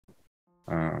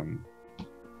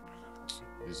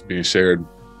It's being shared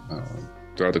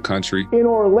throughout the country. In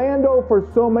Orlando for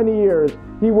so many years,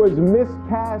 he was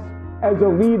miscast as a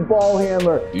lead ball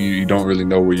handler. You don't really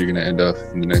know where you're going to end up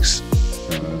in the next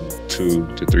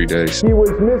 2 to 3 days. He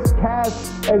was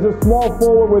miscast as a small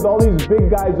forward with all these big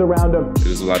guys around him.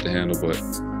 There's a lot to handle, but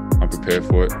I'm prepared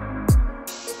for it.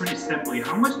 Pretty simply,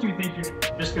 how much do you think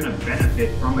you're just going to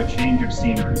benefit from a change of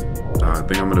scenery? I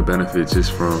think I'm going to benefit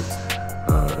just from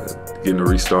getting a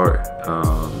restart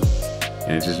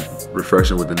and just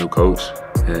refreshing with the new coach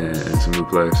and some new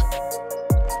players.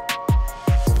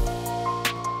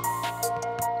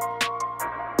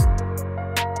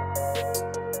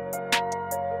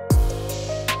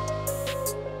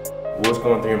 What's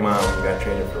going through your mind when you got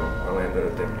traded from Orlando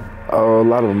to Denver? A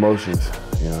lot of emotions,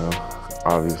 you know.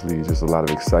 Obviously, just a lot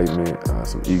of excitement,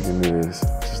 some eagerness,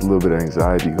 just a little bit of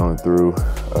anxiety going through,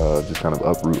 just kind of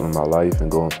uprooting my life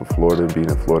and going from Florida, being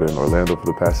in Florida and Orlando for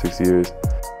the past 6 years.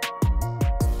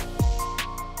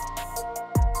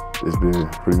 It's been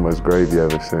pretty much gravy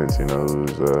ever since, you know.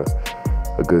 It was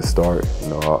a good start. You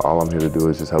know, all I'm here to do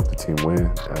is just help the team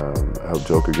win, help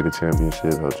Joker get a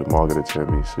championship, help Jamal get a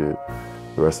championship,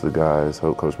 the rest of the guys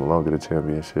help Coach Malone get a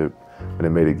championship, and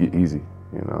it made it easy,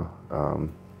 you know.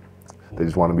 They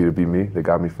just wanted me to be me. They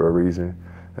got me for a reason,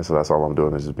 and so that's all I'm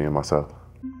doing is just being myself.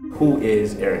 Who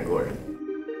is Aaron Gordon?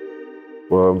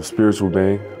 Well, I'm a spiritual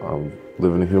being. I'm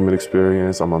living a human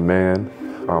experience. I'm a man.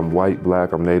 I'm white,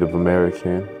 black, I'm Native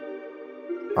American.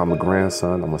 I'm a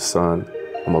grandson, I'm a son,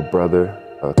 I'm a brother,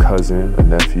 a cousin, a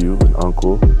nephew, an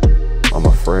uncle. I'm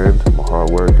a friend, I'm a hard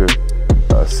worker,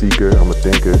 a seeker, I'm a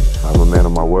thinker. I'm a man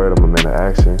of my word, I'm a man of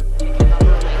action.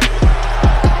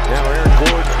 Now Aaron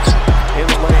Gordon in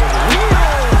the lane,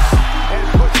 wheels and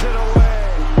puts it away.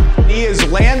 He has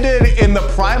landed in the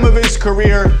prime of his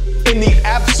career in the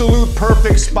absolute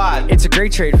perfect spot. It's a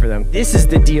great trade for them. This is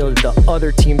the deal that the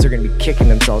other teams are going to be kicking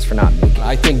themselves for not making.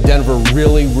 I think Denver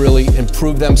really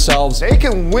improved themselves. They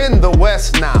can win the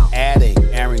West now. Adding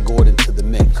Aaron Gordon to the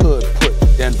mix could put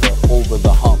Denver over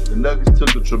the hump. The Nuggets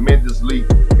took a tremendous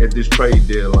leap at this trade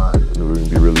deadline. We were going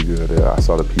to be really good. I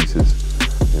saw the pieces.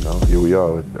 You know, here we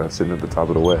are, sitting at the top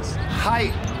of the West.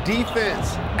 Height,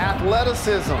 defense,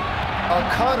 athleticism, a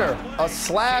cutter, a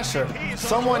slasher,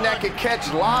 someone that can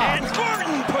catch lobs. And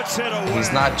Gordon puts it away.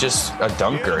 He's not just a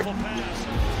dunker. Gordon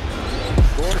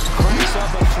cranks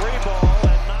up a 3-ball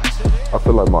and knocks it in. I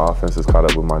feel like my offense is caught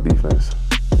up with my defense.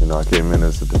 You know, I came in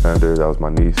as a defender, that was my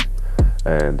niche.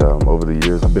 And over the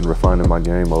years, I've been refining my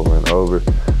game over and over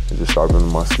and just sharpening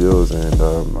my skills. And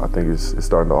I think it's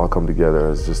starting to all come together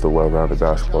as just a well-rounded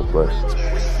basketball player.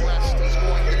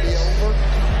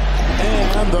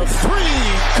 And the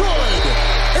three, good!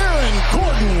 Aaron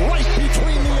Gordon right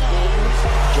between the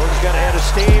eyes. Jordan's got a head of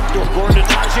steam to Gordon to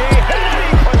Najee, and he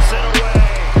puts it away.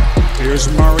 Here's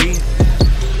Murray.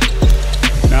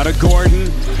 Now to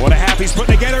Gordon. What a half he's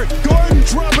putting together. Gordon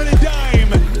dropping a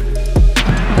dime.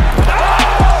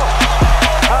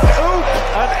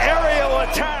 An aerial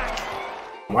attack.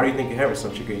 Why do you think you're having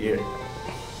such a good year?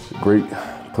 Great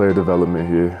player development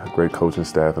here, a great coaching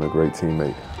staff, and a great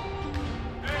teammate.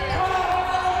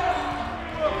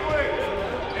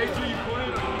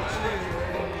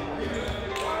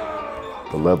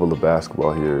 The level of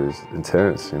basketball here is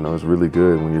intense. You know, it's really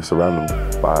good when you're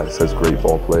surrounded by such great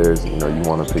ball players. You know, you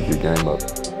want to pick your game up.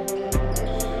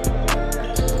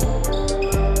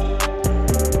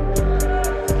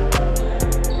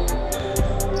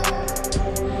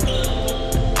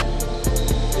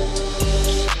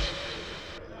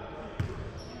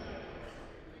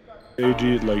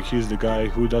 AG, like, he's the guy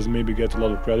who doesn't maybe get a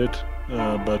lot of credit,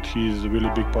 but he's a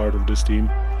really big part of this team.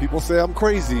 People say I'm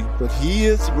crazy, but he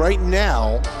is right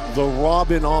now the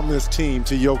Robin on this team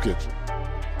to Jokic.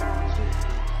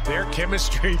 Their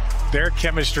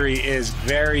chemistry is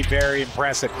very, very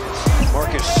impressive.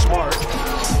 Marcus Smart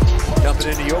dumping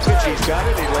into Jokic. He's got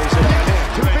it. He lays it on in.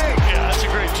 Too big. Yeah, that's a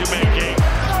great two-man game.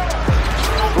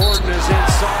 Gordon is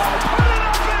inside.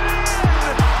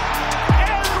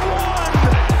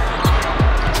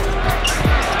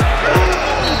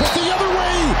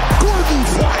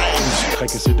 I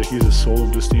can say that he's the soul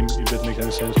of this team, if that makes any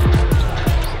sense.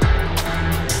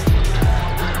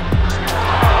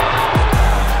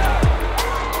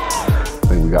 I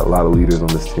think we got a lot of leaders on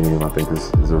this team. I think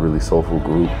this is a really soulful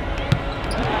group.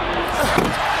 And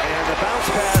the bounce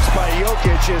pass by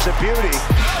Jokic is a beauty.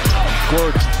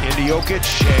 Gordon into Jokic,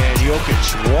 and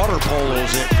Jokic water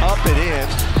polos it up and in.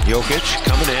 Jokic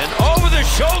coming in, over the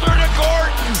shoulder to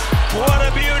Gordon. What a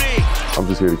beauty. I'm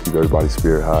just here to keep everybody's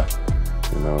spirit high.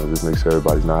 You know, just make sure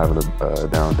everybody's not having a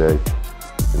down day.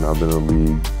 You know, I've been in the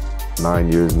league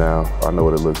 9 years now. I know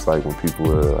what it looks like when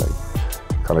people are like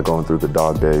kind of going through the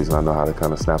dog days, and I know how to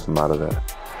kind of snap them out of that.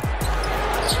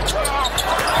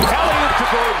 Alley-oop to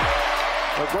Gordon.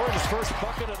 Gordon's first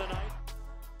bucket of the night.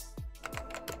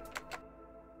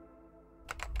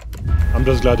 I'm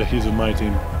just glad that he's on my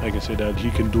team. I can say that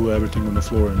he can do everything on the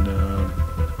floor, and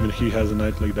when he has a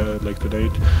night like that, like today,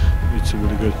 it's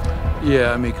really good.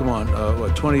 Yeah, I mean, come on,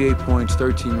 28 points,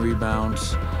 13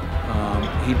 rebounds.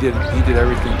 He did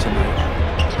everything tonight.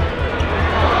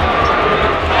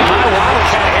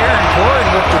 Wildcat Aaron Gordon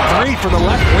with the three for the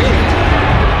left wing.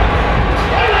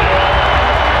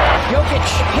 Jokic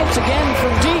hits again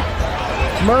from deep.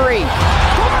 Murray.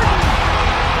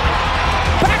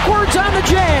 Backwards on the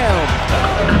jam.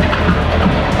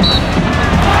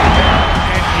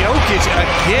 And Jokic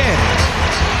again.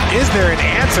 Is there an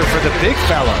answer for the big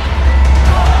fella?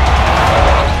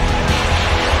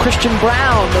 Christian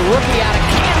Brown, the rookie out of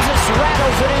Kansas,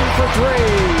 rattles it in for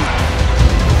three.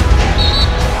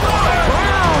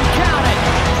 Brown counted.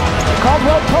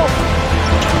 Caldwell Pope.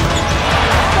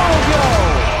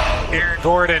 Aaron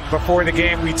Gordon, before the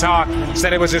game we talked,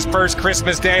 said it was his first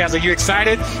Christmas day. I was like, you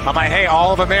excited? I'm like, hey,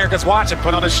 all of America's watching,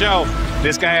 put on a show.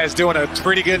 This guy is doing a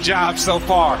pretty good job so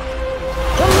far.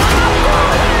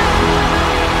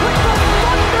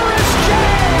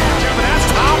 That's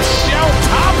top shelf,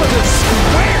 top of the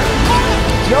square.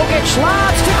 Jokic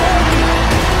lobs to Gordon.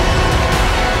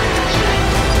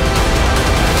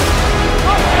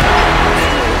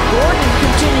 Gordon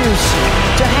continues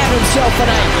to have himself a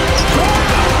night.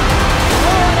 Throwing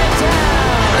it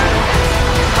down.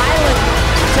 Highland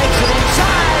takes it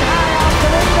inside, high off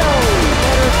the window.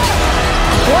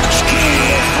 Clutch key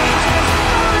this season.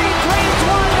 Murray drains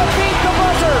one to beat the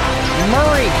buzzer.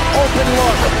 Murray, open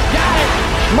look. Got it.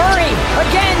 Murray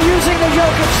again using the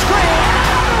Jokic screen.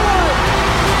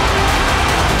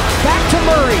 Back to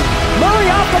Murray. Murray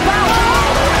off the bounce.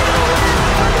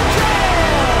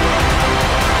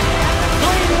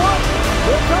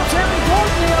 Here comes Aaron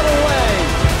Gordon the other way.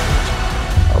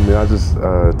 I mean, I just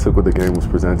took what the game was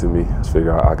presenting me. Just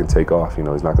figured I could take off. You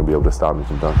know, he's not going to be able to stop me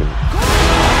from dunking.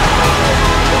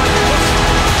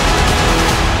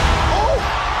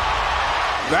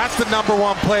 That's the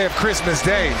 #1 play of Christmas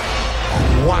Day.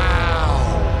 Wow.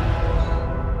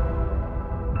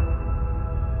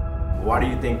 Why do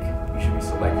you think you should be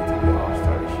selected to be an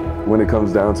All-Star this year? When it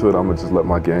comes down to it, I'm going to just let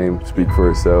my game speak for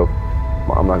itself.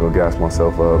 I'm not going to gas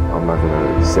myself up. I'm not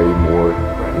going to say more.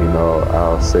 You know,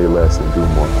 I'll say less and do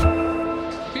more.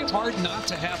 It'd be hard not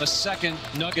to have a second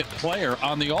Nugget player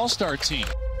on the All-Star team.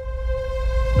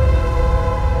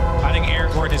 I think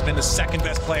Aaron Gordon has been the second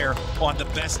best player on the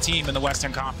best team in the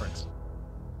Western Conference.